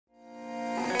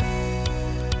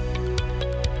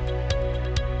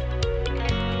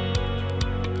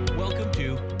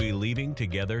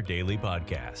Together Daily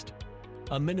Podcast,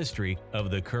 a ministry of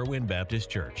the Kerwin Baptist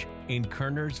Church in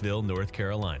Kernersville, North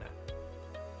Carolina.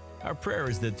 Our prayer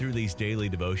is that through these daily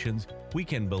devotions, we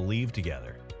can believe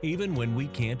together, even when we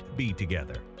can't be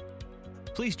together.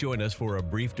 Please join us for a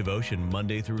brief devotion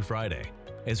Monday through Friday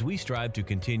as we strive to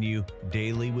continue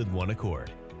daily with one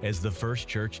accord, as the first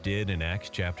church did in Acts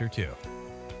chapter 2.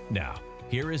 Now,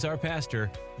 here is our pastor,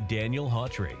 Daniel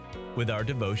Hawtrey, with our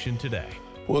devotion today.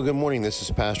 Well, good morning. This is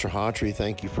Pastor Hawtrey.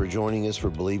 Thank you for joining us for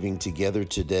Believing Together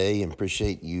today, and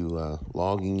appreciate you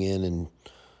logging in, and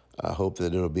I hope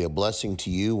that it'll be a blessing to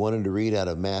you. Wanted to read out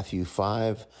of Matthew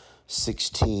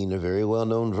 5:16, a very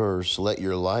well-known verse. Let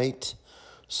your light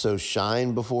so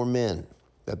shine before men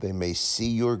that they may see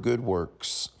your good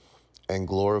works and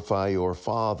glorify your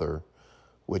Father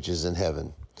which is in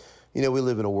heaven. You know, we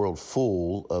live in a world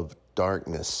full of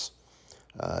darkness.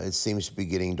 It seems to be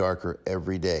getting darker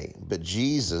every day. But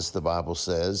Jesus, the Bible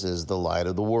says, is the light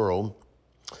of the world,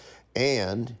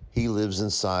 and he lives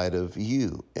inside of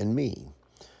you and me.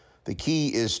 The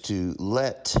key is to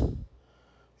let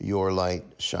your light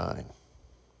shine.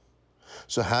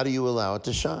 So how do you allow it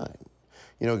to shine?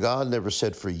 You know, God never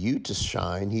said for you to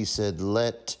shine. He said,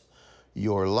 let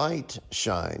your light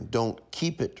shine. Don't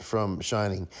keep it from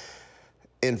shining.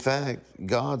 In fact,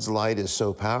 God's light is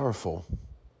so powerful,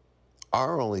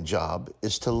 our only job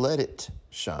is to let it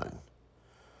shine.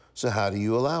 So how do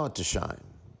you allow it to shine?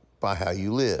 By how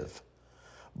you live,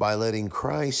 by letting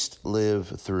Christ live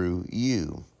through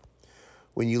you.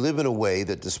 When you live in a way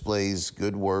that displays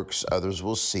good works, others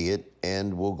will see it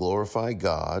and will glorify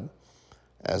God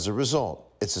as a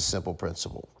result. It's a simple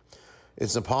principle.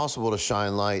 It's impossible to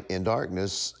shine light in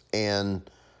darkness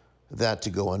and that to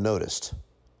go unnoticed.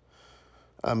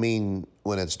 I mean,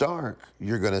 when it's dark,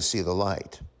 you're going to see the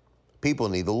light. People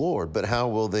need the Lord, but how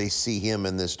will they see him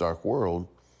in this dark world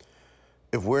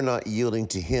if we're not yielding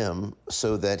to him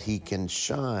so that he can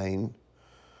shine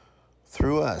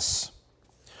through us?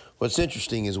 What's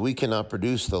interesting is we cannot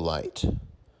produce the light,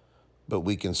 but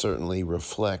we can certainly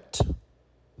reflect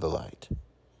the light.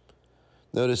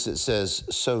 Notice it says,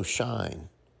 so shine.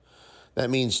 That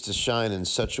means to shine in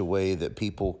such a way that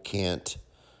people can't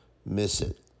miss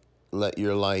it. Let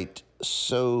your light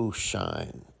so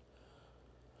shine.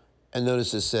 And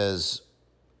notice it says,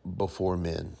 before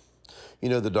men. You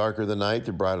know, the darker the night,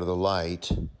 the brighter the light.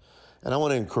 And I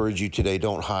want to encourage you today,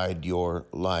 don't hide your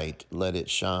light. Let it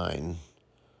shine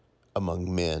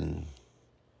among men.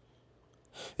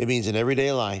 It means in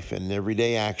everyday life and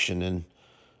everyday action and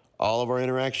all of our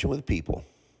interaction with people,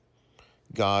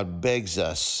 God begs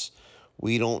us.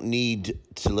 We don't need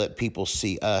to let people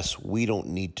see us. We don't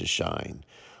need to shine.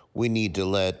 We need to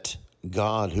let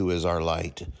God, who is our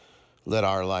light, let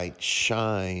our light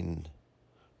shine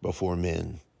before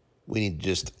men. We need to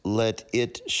just let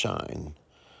it shine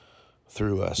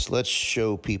through us. Let's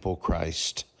show people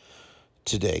Christ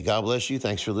today. God bless you.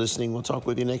 Thanks for listening. We'll talk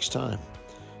with you next time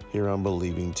here on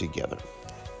Believing Together.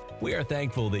 We are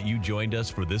thankful that you joined us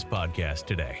for this podcast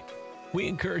today. We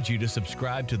encourage you to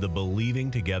subscribe to the Believing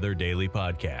Together Daily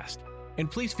Podcast. And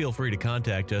please feel free to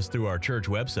contact us through our church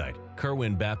website,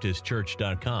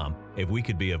 kerwinbaptistchurch.com, if we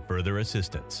could be of further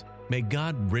assistance. May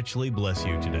God richly bless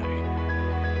you today.